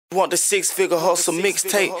Want the six-figure hustle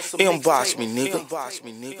mixtape? Inbox me, nigga.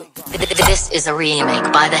 This is a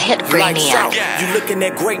remake by the hit Brainiac. You looking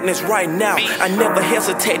at greatness right now. I never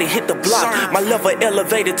hesitated, hit the block. My level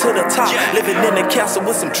elevated to the top. Living in the castle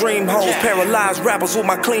with some dream hoes. Paralyzed rappers with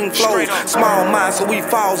my clean flows. Small mind, so we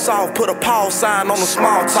falls off. Put a pause sign on the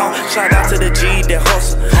small talk. Shout out to the G that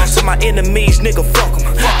hustle. To my enemies, nigga, fuck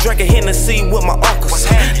them. Drinking Hennessy with my uncles.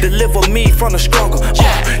 Deliver me from the struggle.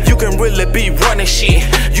 You can really be running shit.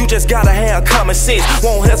 You just gotta have common sense.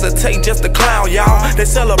 Won't hesitate just to clown y'all. They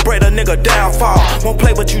celebrate a nigga downfall. Won't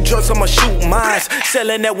play with you jerks, I'ma shoot mines.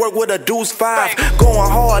 Selling that work with a deuce 5. Going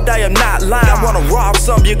hard, I am not lying. Wanna rob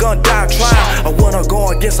some, you gon' die trying. I wanna go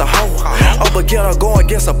against a hoe. A beginner go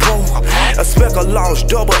against a pro. A specker loss,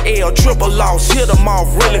 double L, triple loss. Hit them off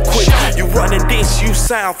really quick. You running this, you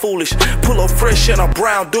sound foolish. Pull up fresh in a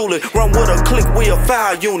brown dually. Run with a click, we a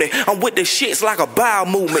foul unit. I'm with the shits like a bowel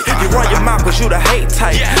movement. You run your mouth cause you the hate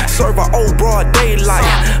type. Serve a old broad daylight.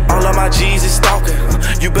 All of my G's is stalking.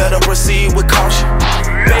 You better proceed with caution.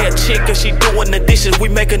 Bad chick and she doing the dishes. We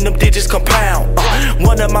making them digits compound.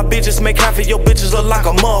 One of my bitches make half of your bitches look like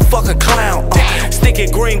a motherfucking clown. Sticky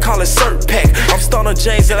green, call it Cert Pack. I'm Stunna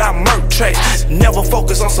James and I murk tracks. Never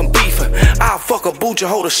focus on some beefing. I'll fuck a BOUJEE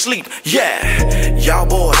hold to sleep. Yeah, y'all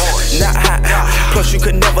boys not hot. Plus you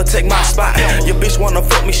could never take my spot. Your bitch wanna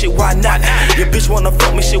fuck me, shit, why not? Your bitch wanna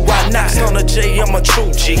fuck me, shit, why not? Stunna J, I'm a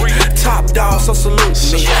true G. Top dog, so salute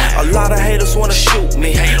me. A lot of haters wanna shoot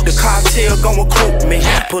me. The cartel gon' recruit me.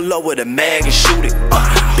 Pull up with a mag and shoot it.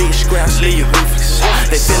 Big scraps, leave you ruthless.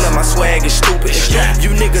 They feelin' my swag is stupid.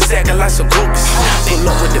 You niggas actin' like some groupies. Pull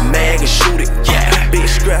up with the mag and shoot it. Big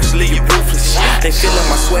scraps, leave you ruthless. They feelin'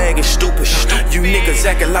 my swag is stupid. You niggas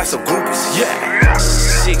actin' like some groupies. Yeah.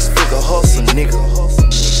 Six-figure hustle, nigga.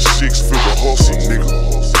 Six-figure hustle,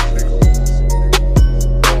 nigga.